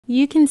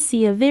you can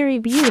see a very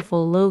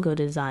beautiful logo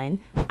design.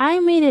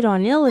 I made it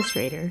on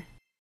Illustrator.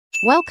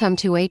 Welcome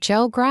to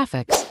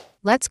HLGRAPHICS.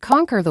 Let's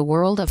conquer the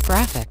world of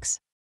graphics.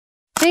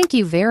 Thank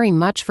you very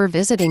much for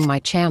visiting my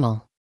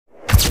channel.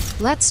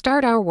 Let's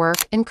start our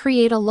work and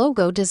create a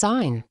logo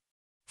design.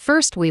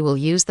 First, we will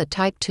use the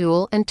Type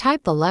tool and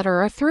type the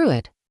letter R through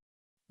it.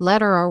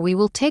 Letter R, we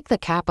will take the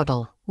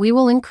capital. We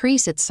will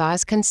increase its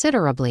size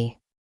considerably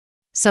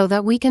so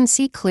that we can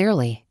see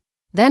clearly.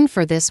 Then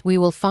for this we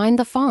will find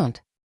the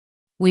font.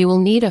 We will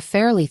need a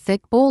fairly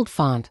thick bold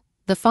font.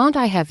 The font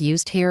I have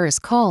used here is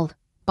called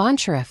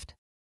Bondschrift.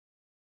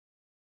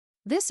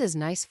 This is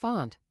nice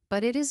font,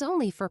 but it is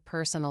only for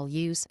personal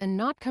use and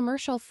not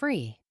commercial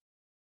free.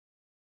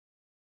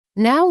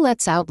 Now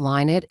let's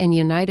outline it and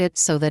unite it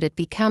so that it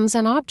becomes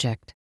an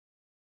object.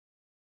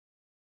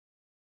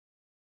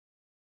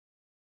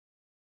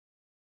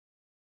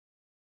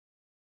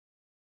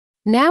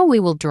 Now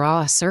we will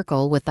draw a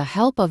circle with the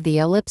help of the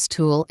ellipse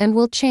tool and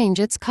will change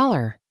its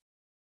color.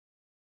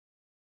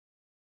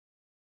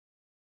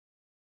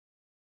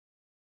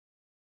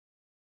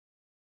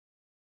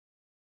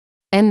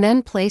 And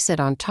then place it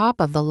on top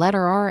of the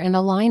letter R and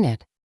align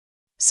it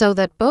so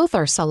that both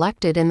are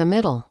selected in the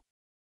middle.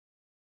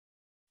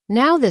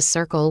 Now this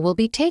circle will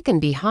be taken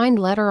behind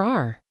letter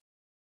R.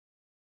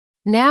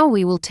 Now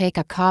we will take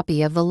a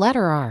copy of the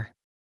letter R.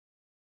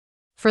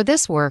 For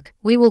this work,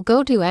 we will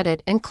go to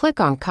Edit and click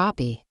on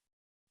Copy.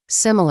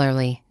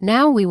 Similarly,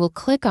 now we will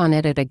click on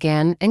Edit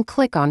again and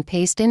click on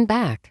Paste in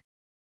back,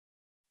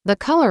 the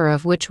color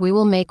of which we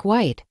will make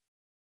white.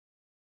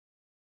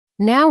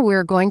 Now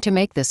we're going to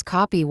make this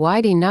copy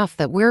wide enough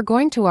that we're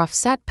going to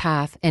offset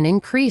path and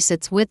increase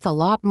its width a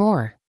lot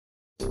more.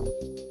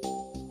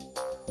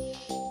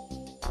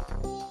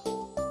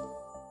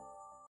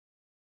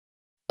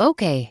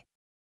 Okay.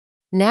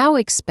 Now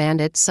expand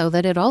it so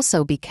that it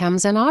also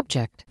becomes an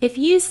object. If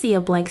you see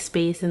a blank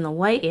space in the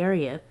white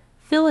area,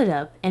 fill it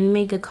up and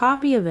make a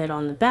copy of it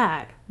on the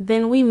back.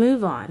 Then we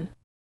move on.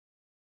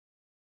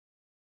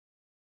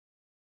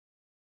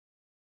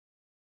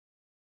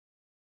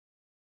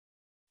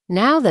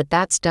 Now that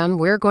that's done,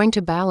 we're going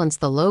to balance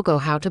the logo.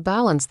 How to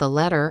balance the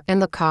letter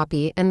and the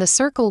copy and the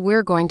circle?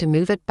 We're going to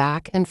move it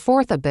back and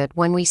forth a bit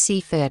when we see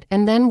fit,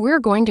 and then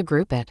we're going to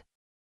group it.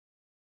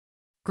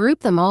 Group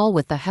them all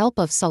with the help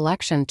of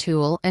Selection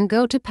tool and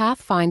go to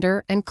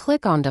Pathfinder and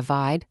click on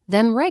Divide,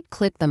 then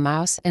right-click the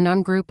mouse and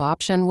Ungroup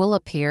option will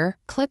appear,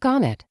 click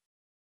on it.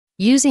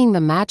 Using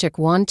the Magic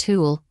Wand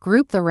tool,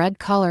 group the red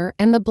color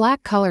and the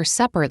black color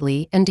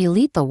separately and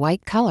delete the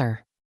white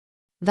color.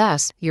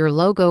 Thus, your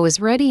logo is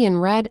ready in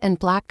red and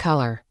black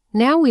color.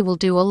 Now we will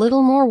do a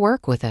little more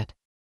work with it.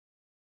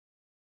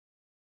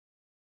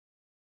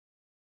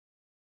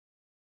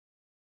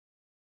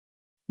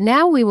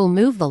 Now we will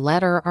move the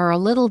letter R a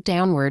little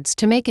downwards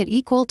to make it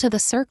equal to the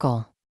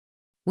circle.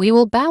 We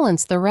will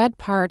balance the red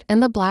part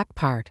and the black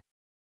part.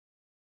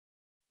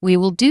 We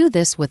will do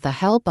this with the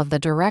help of the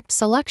Direct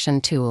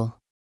Selection tool.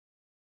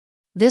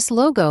 This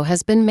logo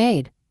has been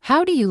made.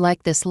 How do you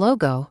like this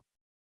logo?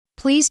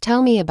 Please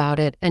tell me about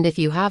it, and if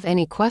you have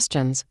any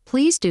questions,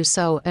 please do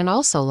so, and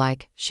also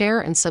like, share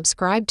and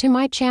subscribe to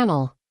my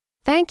channel.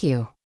 Thank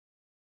you.